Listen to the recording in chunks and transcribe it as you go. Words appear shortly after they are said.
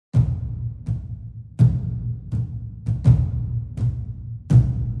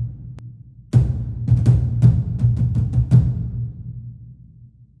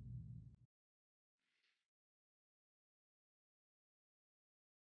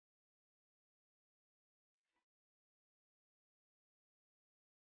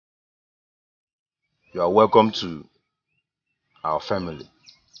You are welcome to our family.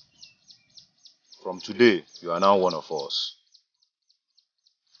 From today, you are now one of us.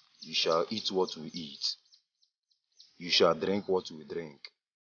 You shall eat what we eat. You shall drink what we drink.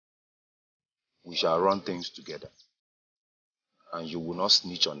 We shall run things together. And you will not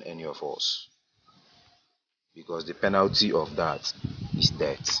snitch on any of us. Because the penalty of that is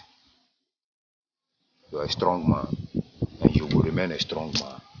death. You are a strong man. And you will remain a strong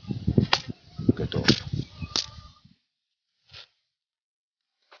man. Get up.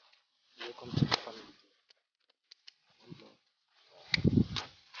 Welcome to the family.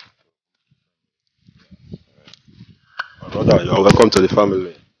 Brother, you are welcome to the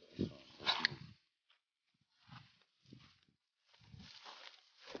family.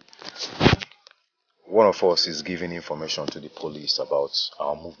 One of us is giving information to the police about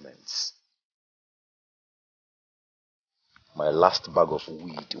our movements. My last bag of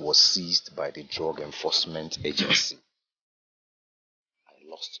weed was seized by the Drug Enforcement Agency. I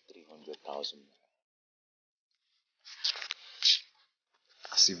lost 300,000.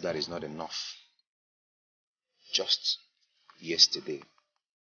 As if that is not enough. Just yesterday,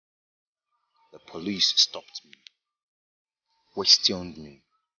 the police stopped me, questioned me.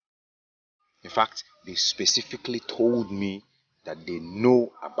 In fact, they specifically told me that they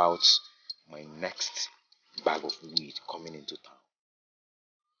know about my next bag of weed coming into town.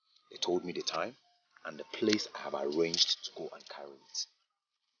 They told me the time and the place I have arranged to go and carry it.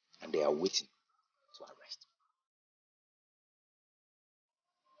 And they are waiting to arrest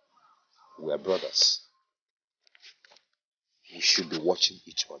me. We are brothers. We should be watching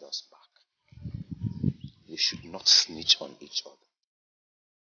each other's back. We should not snitch on each other.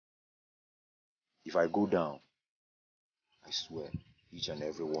 If I go down, I swear each and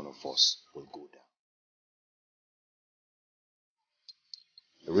every one of us will go down.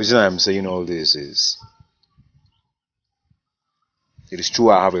 The reason I'm saying all this is, it is true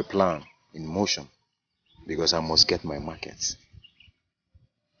I have a plan in motion because I must get my market.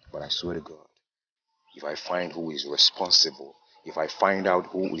 But I swear to God, if I find who is responsible, if I find out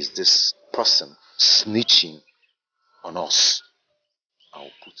who is this person snitching on us, I'll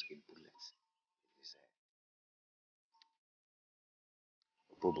put a bullet in his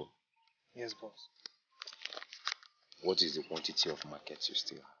head. Bobo. Yes, boss. What is the quantity of market you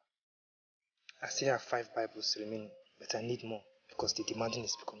still have? I still have 5 Bibles remaining, but I need more because the demanding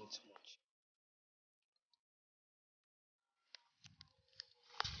is becoming too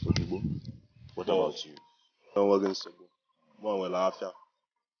much. Odigbo, what about you? No worries, nsogbu. Mụ nwere afịa.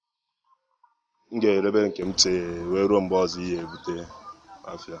 M ga-erebe nke m wee ruo mgbe ọzọ ihe ebute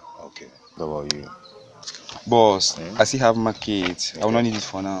afịa. Okay. What about you? Boss, I still have market. I will not need it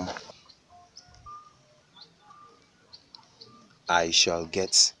for now. I shall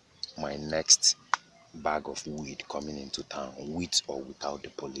get my next bag of weed coming into town, with or without the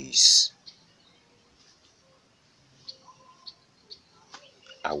police.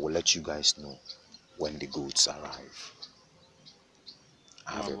 I will let you guys know when the goods arrive.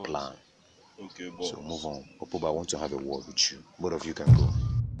 I have a plan. Okay, boss. So move on. Opobo, I want to have a word with you. Both of you can go.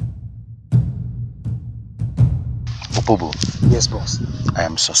 Opobo. Yes, boss. I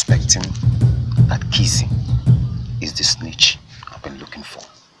am suspecting that Kizzy is the snitch I've been looking for.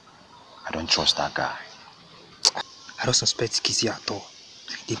 I don't trust that guy. I don't suspect Kizzy at all.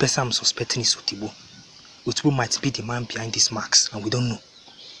 The person I'm suspecting is Otigbo. Otigbo might be the man behind these marks, and we don't know.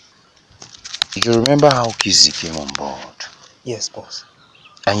 You remember how Kizzy came on board? Yes, boss.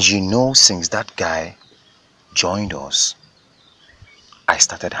 And you know, since that guy joined us, I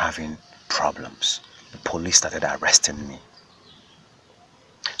started having problems. The police started arresting me.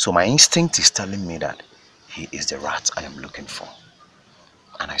 So my instinct is telling me that he is the rat I am looking for.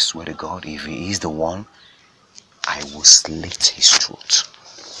 And I swear to God, if he is the one, I will slit his throat.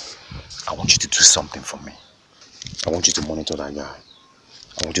 I want you to do something for me. I want you to monitor that guy.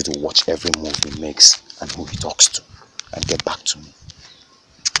 I want you to watch every move he makes and who he talks to, and get back to me.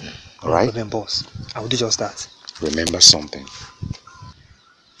 Alright? No problem, boss. I will do just that. Remember something.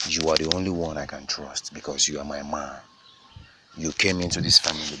 You are the only one I can trust because you are my man. You came into this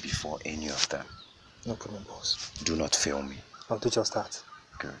family before any of them. No problem, boss. Do not fail me. I'll do just that.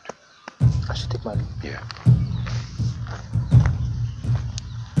 Good. I should take my leave. Yeah.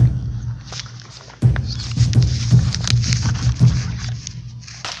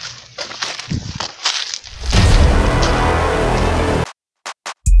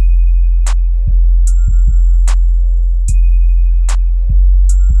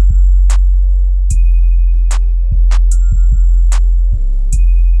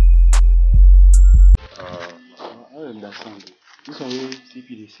 I understand. This one wey CP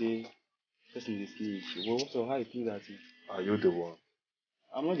dey say person is snitch. Well, so how you think that? Are you the one?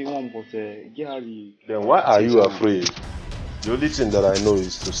 I'm not the one, but get how the. Then why are you afraid? The only thing that I know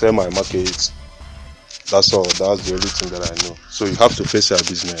is to sell my market. That's all. That's the only thing that I know. So you have to face your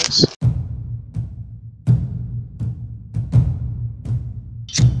business.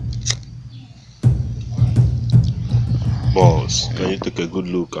 Boss, can you take a good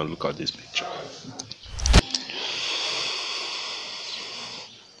look and look at this picture?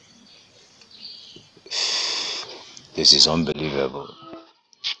 This is unbelievable.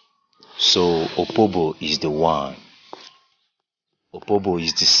 So Opobo is the one. Opobo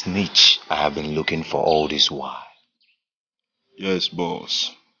is the snitch I have been looking for all this while. Yes,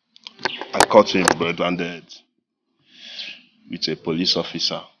 boss. I caught him red-handed with a police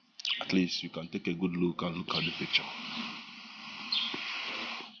officer. At least you can take a good look and look at the picture.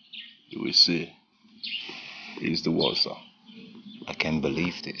 You will see. He's the one, sir. I can't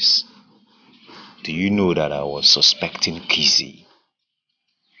believe this. Do you know that I was suspecting Kizzy?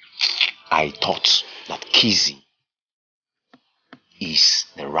 I thought that Kizzy is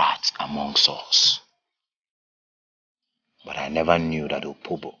the rat amongst us. But I never knew that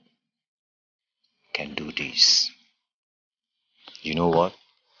Opobo can do this. You know what?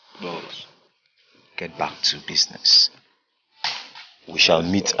 Boss. Get back to business. We shall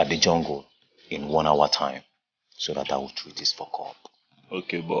meet at the jungle in 1 hour time so that I will treat this fuck up.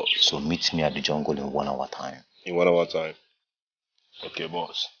 Okay, boss. So meet me at the jungle in 1 hour time. In 1 hour time. Okay,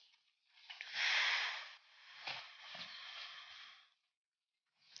 boss.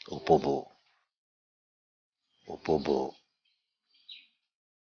 Opobo. Opobo.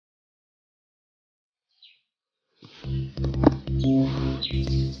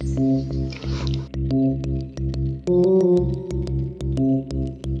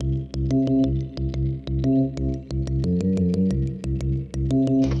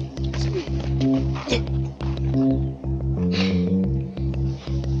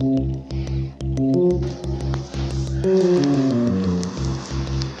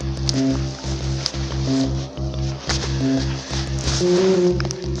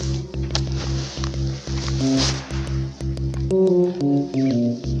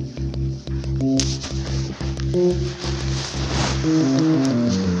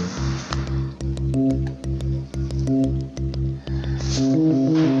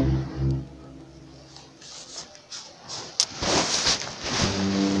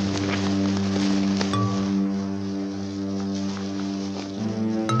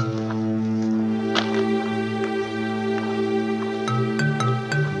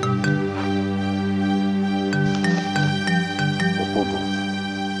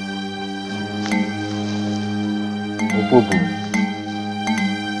 Opobo.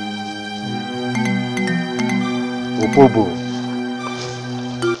 Opobo.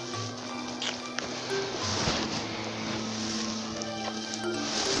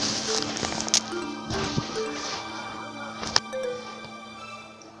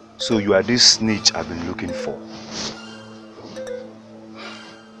 So you are this snitch I've been looking for.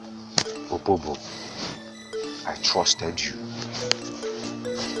 Opobo, I trusted you.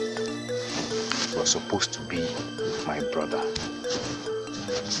 You were supposed to be my brother.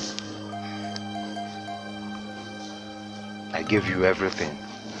 I gave you everything.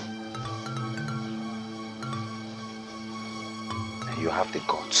 And you have the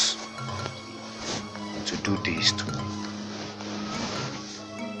guts to do this to me.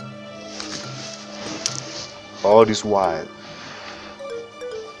 All this while,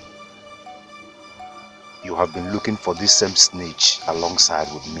 you have been looking for this same snitch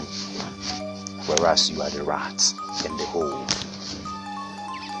alongside with me, whereas you are the rat in the hole.